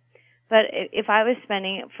 But if I was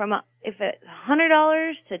spending if it's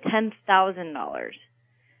 $100 to $10,000,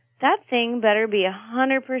 that thing better be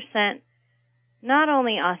 100% not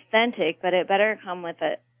only authentic, but it better come with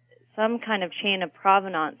some kind of chain of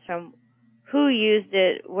provenance from who used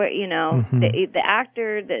it, where, the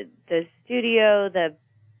actor, the studio, the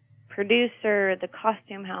producer, the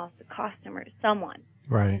costume house, the costumer, someone.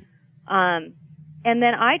 Right. And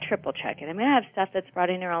then I triple check it. I mean, I have stuff that's brought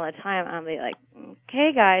in there all the time. I'll be like,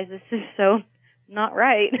 okay, guys, this is so not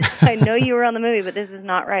right. I know you were on the movie, but this is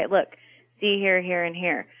not right. Look, see here, here, and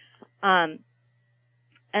here.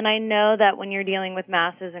 And I know that when you're dealing with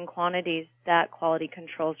masses and quantities, that quality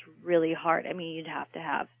control is really hard. I mean, you'd have to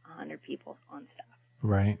have 100 people on staff.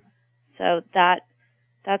 Right. So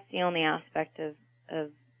that's the only aspect of,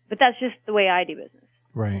 but that's just the way I do business.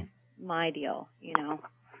 Right. My deal,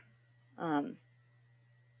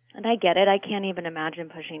 And I get it. I can't even imagine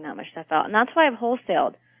pushing that much stuff out. And that's why I've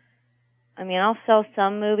wholesaled. I mean, I'll sell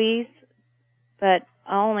some movies, but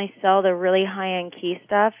I'll only sell the really high-end key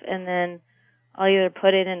stuff, and then I'll either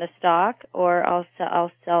put it into stock or I'll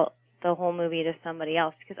sell the whole movie to somebody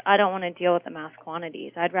else because I don't want to deal with the mass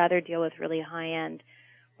quantities. I'd rather deal with really high-end,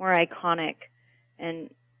 more iconic, and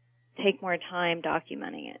take more time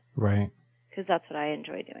documenting it. Right. Because that's what I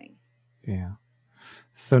enjoy doing. Yeah.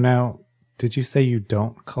 So now, did you say you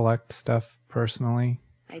don't collect stuff personally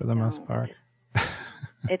for the most part?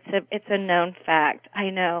 It's a known fact.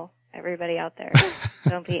 I know, everybody out there.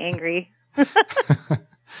 Don't be angry.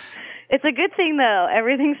 It's a good thing, though.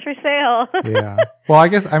 Everything's for sale. Yeah. Well, I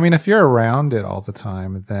guess, I mean, if you're around it all the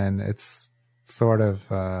time, then it's sort of,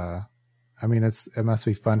 it must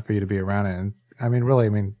be fun for you to be around it. And really,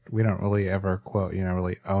 we don't really ever quote,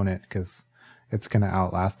 really own it because it's going to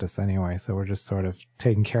outlast us anyway. So we're just sort of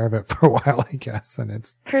taking care of it for a while, I guess. And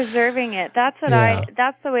it's preserving it. That's what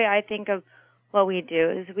that's the way I think of what we do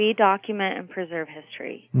is we document and preserve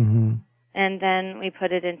history. Mm-hmm. And then we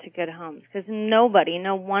put it into good homes. Because no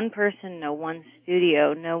one person, no one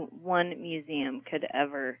studio, no one museum could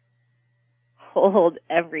ever hold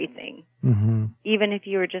everything. Mm-hmm. Even if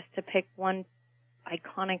you were just to pick one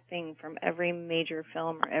iconic thing from every major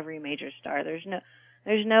film or every major star, there's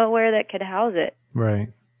nowhere that could house it. Right.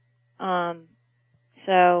 But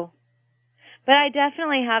I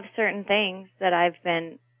definitely have certain things that I've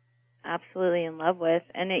been absolutely in love with,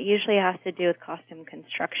 and it usually has to do with costume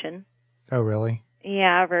construction. Oh, really?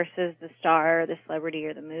 Yeah, versus the star or the celebrity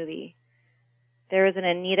or the movie. There was an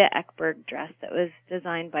Anita Ekberg dress that was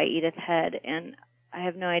designed by Edith Head, and I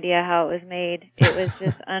have no idea how it was made. It was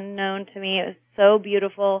just unknown to me. It was so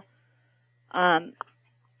beautiful. And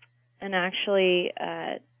actually,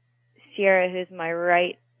 Sierra, who's my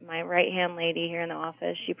right-hand lady here in the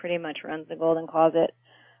office, she pretty much runs the Golden Closet.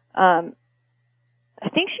 I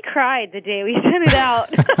think she cried the day we sent it out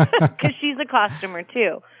because she's a costumer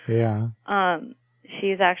too. Yeah.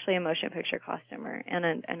 She's actually a motion picture costumer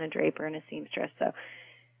and a draper and a seamstress.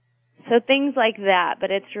 So things like that, but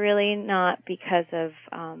it's really not because of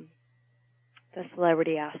the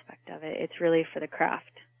celebrity aspect of it. It's really for the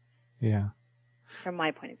craft. Yeah. From my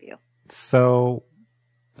point of view. So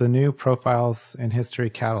the new Profiles in History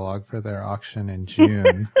catalog for their auction in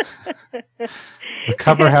June. The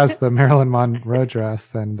cover has the Marilyn Monroe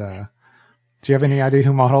dress, and do you have any idea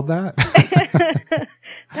who modeled that?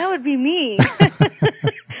 That would be me.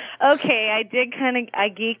 Okay, I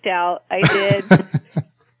geeked out. I did.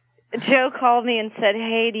 Joe called me and said,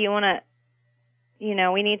 hey, do you want to,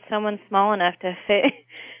 we need someone small enough to fit.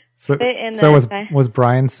 Was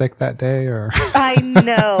Brian sick that day, or? I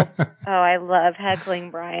know. Oh, I love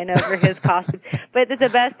heckling Brian over his costume. But the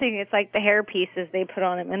best thing, it's like the hair pieces they put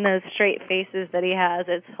on him and those straight faces that he has.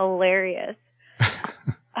 It's hilarious.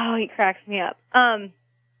 Oh, he cracks me up.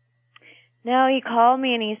 No, he called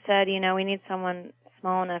me and he said, we need someone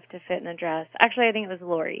small enough to fit in a dress. Actually, I think it was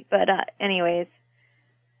Lori. But anyways,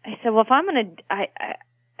 I said, well, if I'm going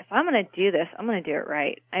to do this, I'm going to do it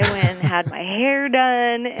right. I went and had my hair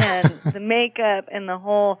done and the makeup and the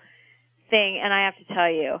whole thing. And I have to tell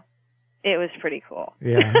you, it was pretty cool.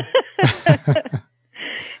 Yeah.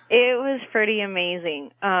 It was pretty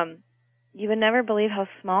amazing. You would never believe how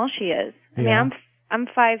small she is. I mean, I'm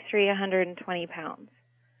 5'3", 120 pounds.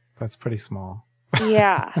 That's pretty small.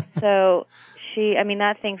 Yeah. So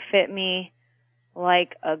that thing fit me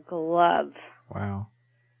like a glove. Wow.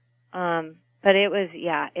 But it was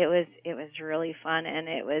really fun, and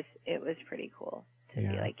it was pretty cool to be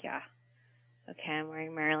like, okay, I'm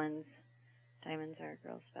wearing Marilyn's Diamonds Are a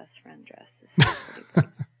Girl's Best Friend dress. This is pretty great.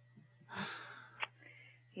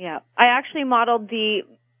 Yeah. I actually modeled the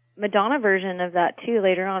Madonna version of that, too,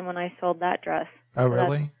 later on when I sold that dress. Oh,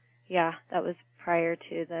 really? Yeah, that was prior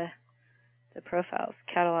to the Profiles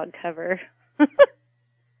catalog cover.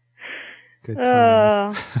 Good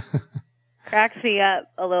times. Cracks me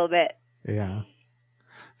up a little bit. Yeah.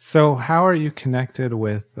 So how are you connected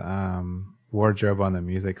with wardrobe on the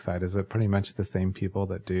music side? Is it pretty much the same people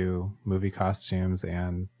that do movie costumes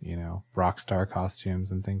and, rock star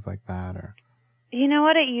costumes and things like that? Or You know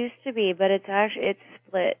what? It used to be, but it's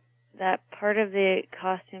split. That part of the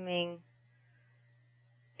costuming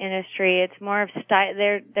industry, it's more of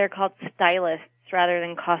they're called stylists rather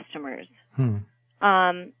than costumers.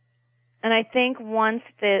 And I think once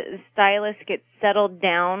the stylist gets settled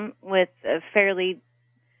down with a fairly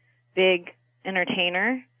big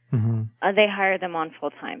entertainer, they hire them on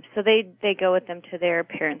full time. So they go with them to their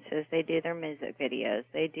appearances. They do their music videos.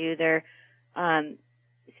 They do their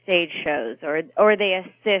stage shows, or they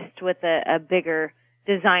assist with a bigger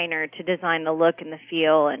designer to design the look and the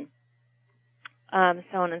feel, and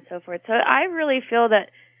so on and so forth. So I really feel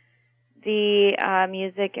that the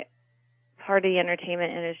music part of the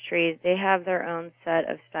entertainment industry, they have their own set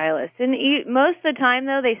of stylists. And most of the time,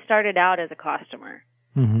 though, they started out as a costumer,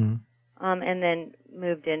 and then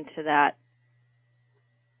moved into that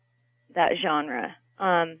genre.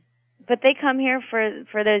 But they come here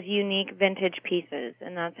for those unique vintage pieces,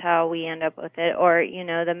 and that's how we end up with it. Or,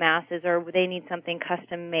 the masses, or they need something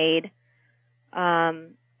custom made.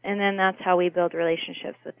 And then that's how we build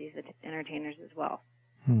relationships with these entertainers as well.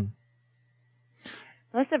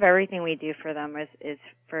 Most of everything we do for them is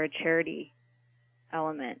for a charity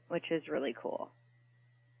element, which is really cool.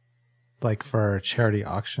 Like for charity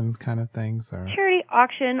auction kind of things? Or Charity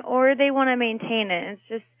auction, or they want to maintain it. It's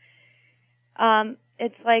just,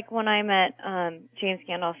 it's like when I met James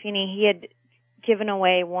Gandolfini, he had given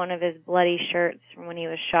away one of his bloody shirts from when he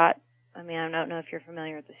was shot. I mean, I don't know if you're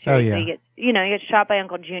familiar with the story. Oh, yeah. So he gets shot by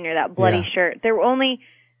Uncle Junior, that bloody shirt. There were only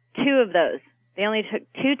 2 of those. They only took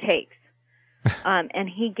 2 takes. And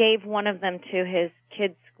he gave one of them to his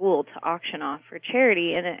kid's school to auction off for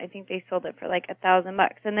charity, and I think they sold it for like $1,000.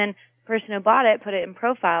 And then the person who bought it put it in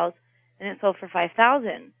profiles, and it sold for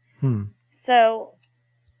 $5,000. So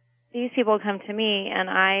these people come to me, and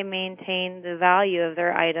I maintain the value of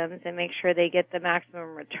their items and make sure they get the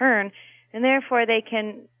maximum return, and therefore they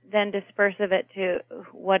can then disperse of it to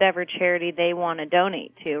whatever charity they want to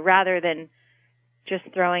donate to, rather than just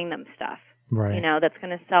throwing them stuff. Right. That's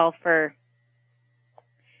going to sell for.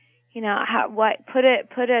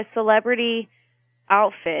 Put a celebrity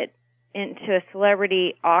outfit into a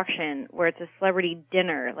celebrity auction where it's a celebrity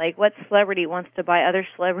dinner. Like, what celebrity wants to buy other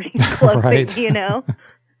celebrity clothing? Right.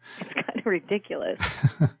 It's kind of ridiculous.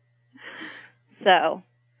 So,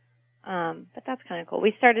 but that's kind of cool.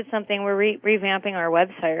 We started something. We're revamping our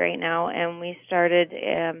website right now, and we started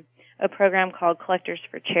a program called Collectors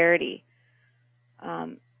for Charity.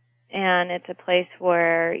 And it's a place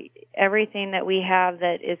where everything that we have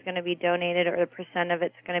that is going to be donated, or the percent of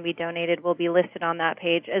it's going to be donated, will be listed on that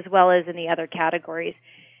page, as well as in the other categories.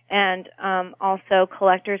 And also,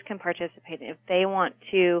 collectors can participate. If they want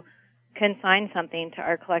to consign something to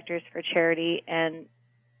our Collectors for Charity and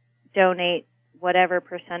donate whatever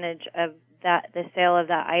percentage of the sale of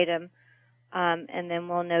that item, and then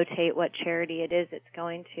we'll notate what charity it is it's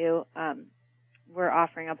going to, we're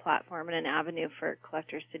offering a platform and an avenue for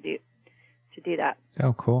collectors to do that.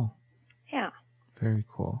 Oh, cool. Yeah. Very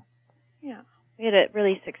cool. Yeah. We had it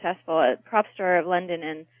really successful. At Prop Store of London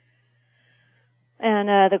and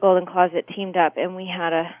the Golden Closet teamed up, and we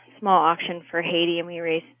had a small auction for Haiti, and we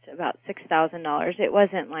raised about $6,000. It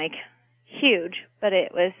wasn't like huge, but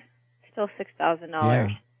it was still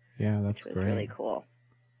 $6,000. Yeah, that's which was great. Really cool.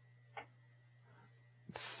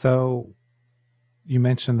 So, you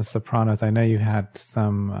mentioned The Sopranos. I know you had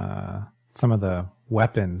some of the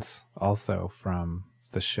weapons also from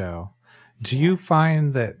the show. Do you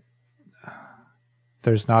find that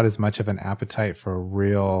there's not as much of an appetite for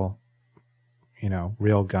real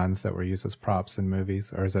guns that were used as props in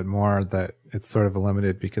movies? Or is it more that it's sort of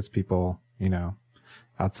limited because people,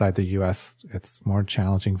 outside the U.S., it's more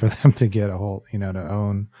challenging for them to get a hold, to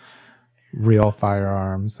own real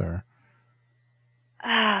firearms? Or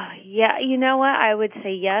yeah, you know what? I would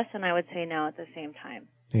say yes, and I would say no at the same time.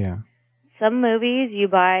 Yeah. Some movies, you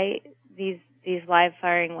buy these live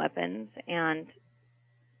firing weapons, and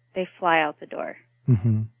they fly out the door.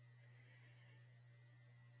 Mm-hmm.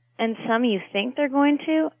 And some you think they're going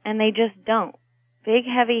to, and they just don't. Big,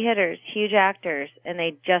 heavy hitters, huge actors, and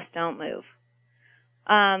they just don't move.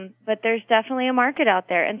 But there's definitely a market out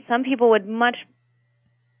there, and some people would much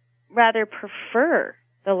rather prefer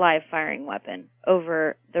the live firing weapon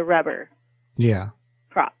over the rubber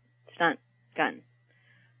prop, stunt gun.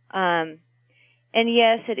 And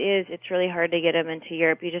yes, it is. It's really hard to get them into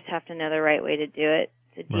Europe. You just have to know the right way to do it.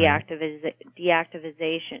 It's a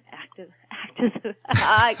deactivization.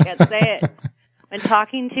 I can't say it. Been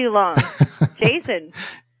talking too long. Jason.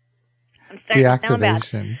 I'm starting to sound bad.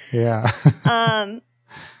 Deactivation. Yeah.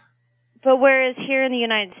 But whereas here in the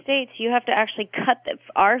United States, you have to actually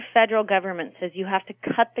our federal government says you have to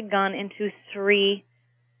cut the gun into 3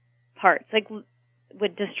 parts, like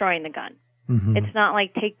with destroying the gun. Mm-hmm. It's not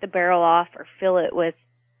like take the barrel off or fill it with,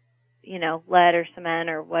 lead or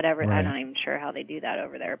cement or whatever. Right. I'm not even sure how they do that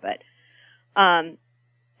over there, but, and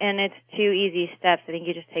it's 2 easy steps. I think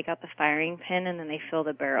you just take out the firing pin and then they fill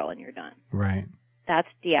the barrel and you're done. Right. That's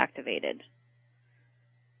deactivated.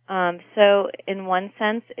 So in one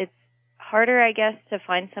sense, it's harder, I guess, to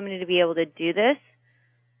find somebody to be able to do this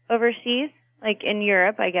overseas, like in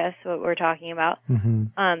Europe, I guess, what we're talking about. Mm-hmm.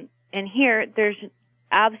 And here, there's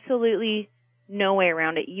absolutely no way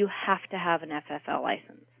around it. You have to have an FFL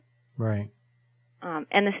license. Right.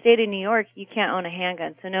 And the state of New York, you can't own a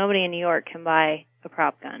handgun, so nobody in New York can buy a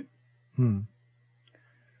prop gun.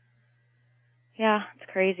 Yeah, it's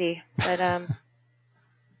crazy. But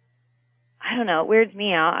I don't know. It weirds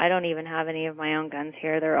me out. I don't even have any of my own guns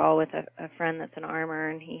here. They're all with a friend that's an armor,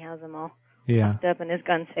 and he has them all locked up in his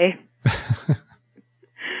gun safe.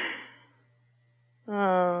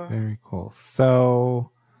 Oh. Very cool. So,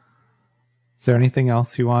 is there anything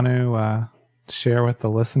else you want to share with the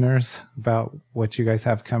listeners about what you guys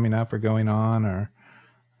have coming up or going on? Or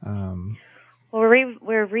Well,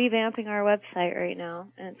 we're revamping our website right now,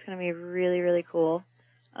 and it's going to be really, really cool.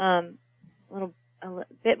 A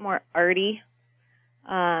bit more arty.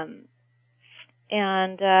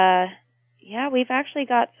 We've actually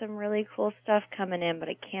got some really cool stuff coming in, but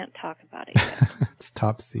I can't talk about it yet. It's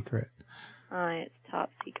top secret. It's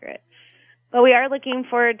top secret. But we are looking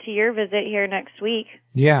forward to your visit here next week.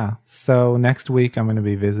 Yeah. So next week I'm going to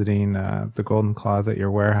be visiting the Golden Closet,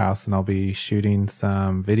 your warehouse, and I'll be shooting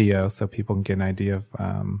some video so people can get an idea of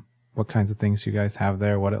what kinds of things you guys have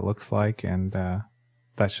there, what it looks like, and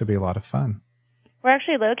that should be a lot of fun. We're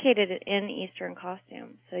actually located in Eastern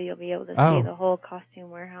Costume, so you'll be able to see the whole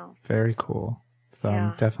costume warehouse. Very cool. So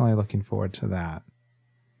yeah. I'm definitely looking forward to that.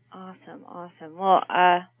 Awesome. Well,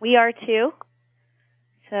 we are too.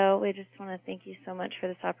 So we just want to thank you so much for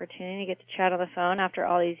this opportunity to get to chat on the phone after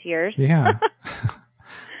all these years. Yeah.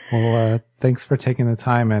 Well, thanks for taking the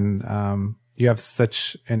time, and you have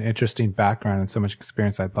such an interesting background and so much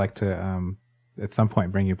experience. I'd like to at some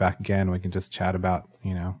point bring you back again. We can just chat about,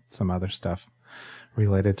 some other stuff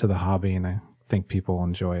related to the hobby, and I think people will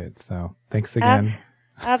enjoy it. So thanks again.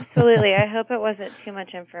 Absolutely. I hope it wasn't too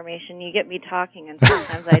much information. You get me talking, and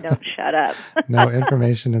sometimes I don't shut up. No,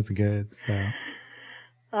 information is good. So.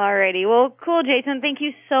 Alrighty. Well, cool, Jason. Thank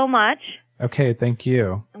you so much. Okay, thank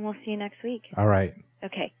you. And we'll see you next week. All right.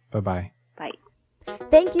 Okay. Bye-bye. Bye.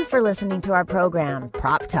 Thank you for listening to our program,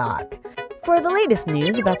 Prop Talk. For the latest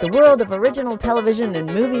news about the world of original television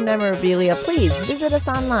and movie memorabilia, please visit us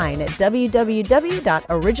online at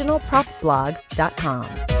www.originalpropblog.com.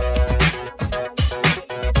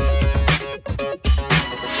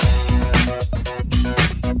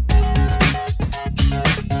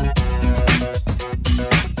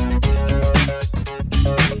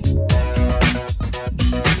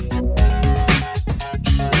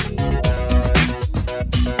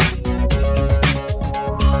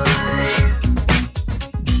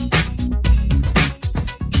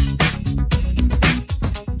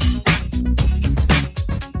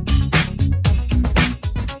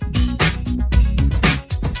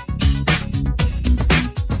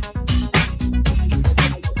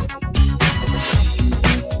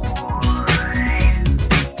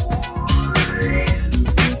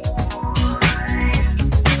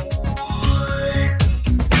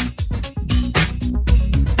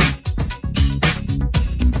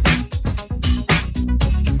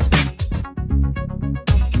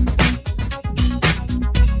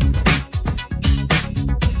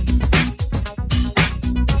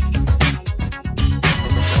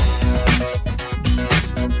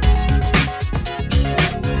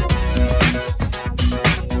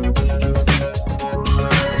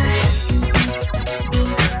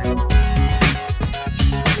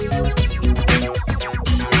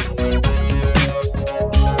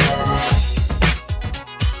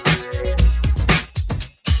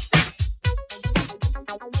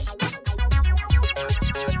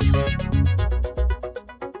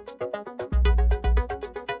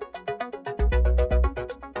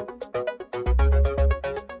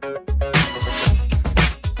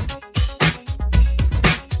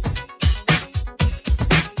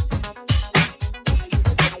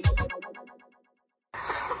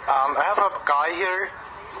 I have a guy here.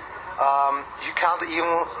 You can't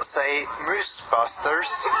even say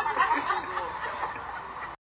Mythbusters.